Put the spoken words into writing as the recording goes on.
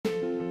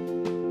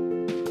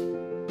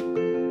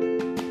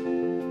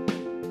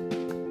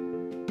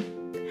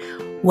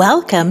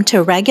Welcome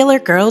to Regular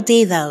Girl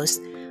Devos.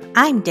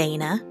 I'm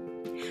Dana.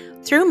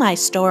 Through my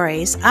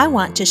stories, I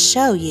want to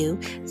show you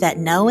that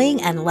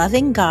knowing and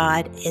loving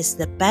God is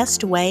the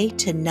best way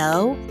to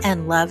know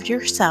and love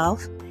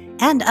yourself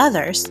and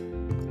others.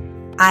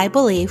 I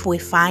believe we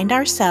find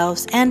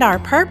ourselves and our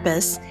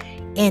purpose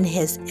in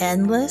His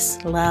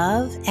endless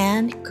love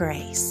and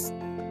grace.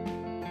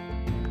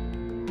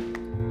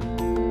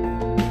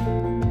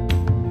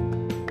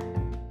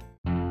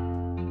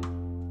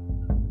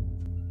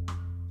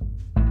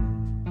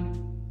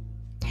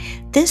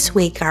 This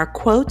week, our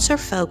quotes are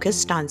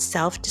focused on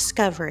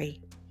self-discovery.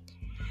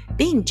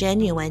 Being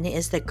genuine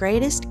is the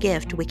greatest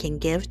gift we can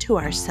give to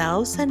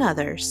ourselves and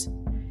others.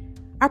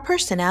 Our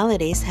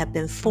personalities have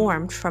been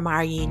formed from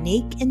our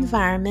unique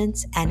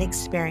environments and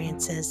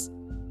experiences.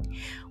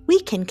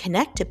 We can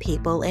connect to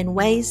people in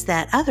ways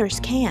that others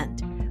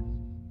can't.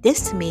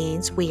 This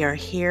means we are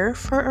here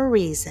for a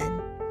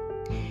reason.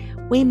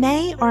 We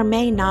may or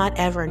may not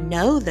ever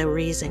know the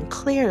reason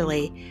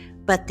clearly,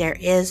 but there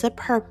is a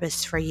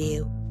purpose for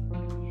you.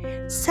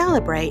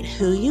 Celebrate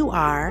who you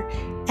are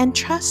and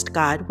trust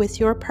God with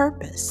your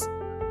purpose.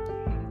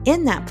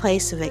 In that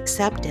place of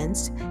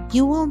acceptance,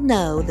 you will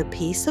know the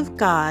peace of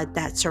God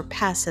that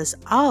surpasses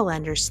all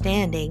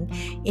understanding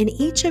in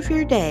each of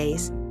your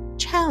days,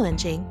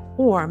 challenging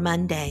or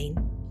mundane.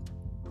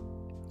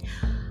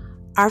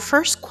 Our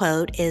first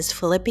quote is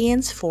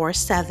Philippians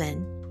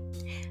 4:7.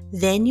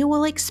 Then you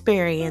will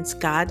experience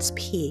God's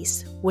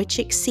peace, which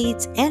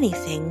exceeds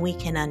anything we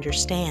can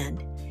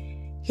understand.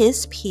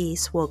 His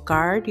peace will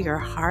guard your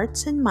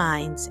hearts and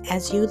minds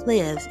as you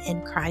live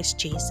in Christ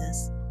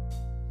Jesus.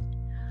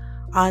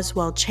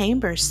 Oswald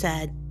Chambers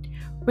said,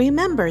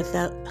 "Remember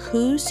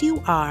whose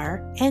you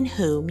are and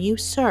whom you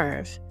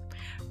serve.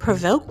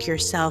 Provoke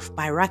yourself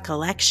by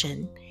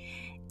recollection,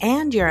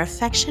 and your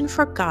affection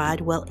for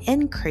God will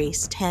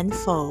increase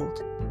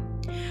tenfold.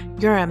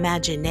 Your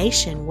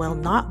imagination will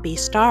not be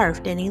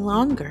starved any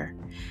longer,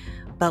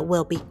 but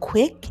will be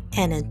quick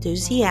and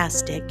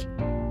enthusiastic,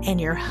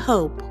 and your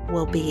hope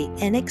will be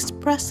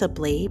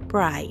inexpressibly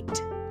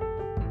bright."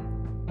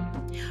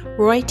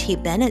 Roy T.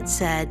 Bennett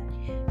said,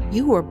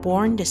 "You were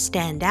born to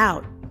stand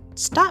out.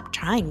 Stop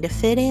trying to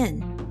fit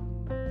in."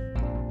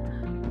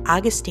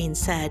 Augustine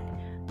said,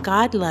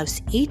 "God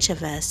loves each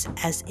of us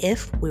as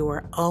if we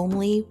were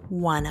only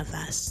one of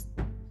us."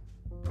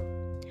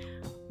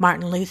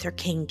 Martin Luther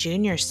King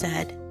Jr.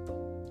 said,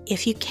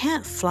 "If you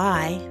can't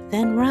fly,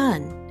 then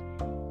run.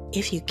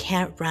 If you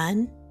can't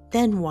run,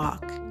 then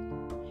walk.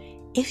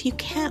 If you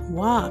can't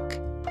walk,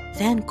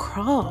 then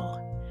crawl.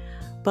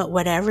 But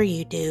whatever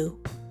you do,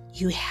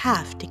 you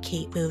have to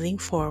keep moving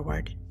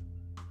forward."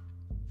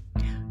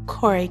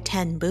 Corrie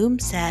ten Boom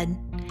said,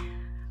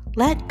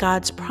 "Let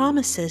God's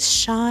promises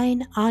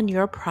shine on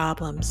your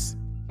problems."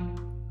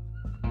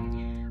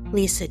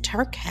 Lisa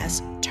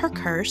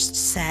Turkhurst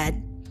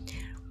said,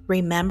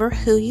 "Remember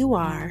who you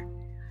are.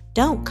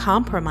 Don't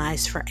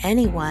compromise for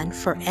anyone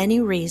for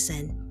any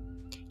reason.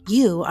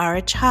 You are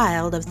a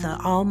child of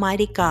the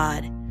Almighty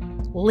God.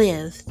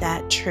 Live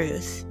that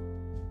truth."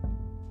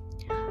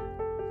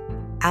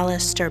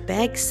 Alistair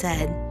Begg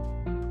said,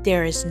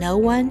 "There is no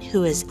one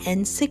who is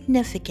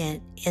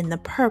insignificant in the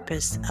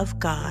purpose of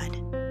God."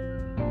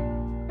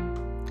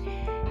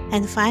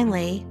 And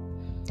finally,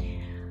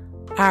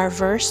 our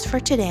verse for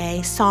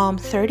today, Psalm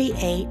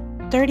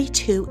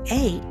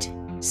 32:8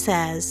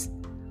 says,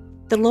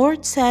 "The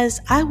Lord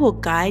says, I will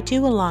guide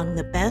you along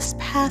the best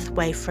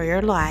pathway for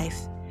your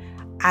life.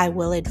 I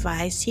will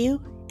advise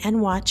you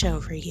and watch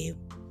over you."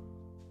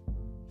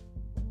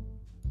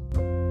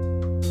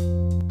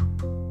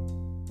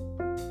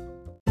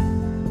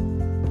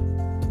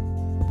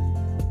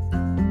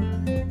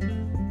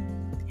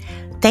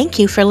 Thank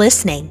you for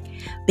listening.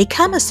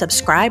 Become a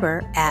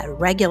subscriber at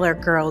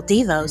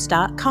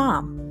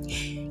regulargirldevos.com.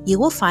 You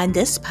will find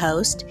this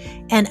post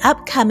and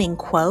upcoming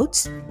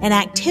quotes and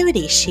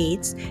activity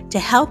sheets to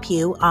help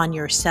you on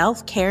your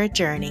self-care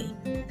journey.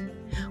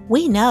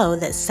 We know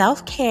that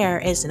self-care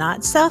is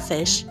not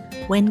selfish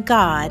when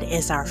God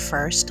is our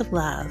first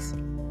love.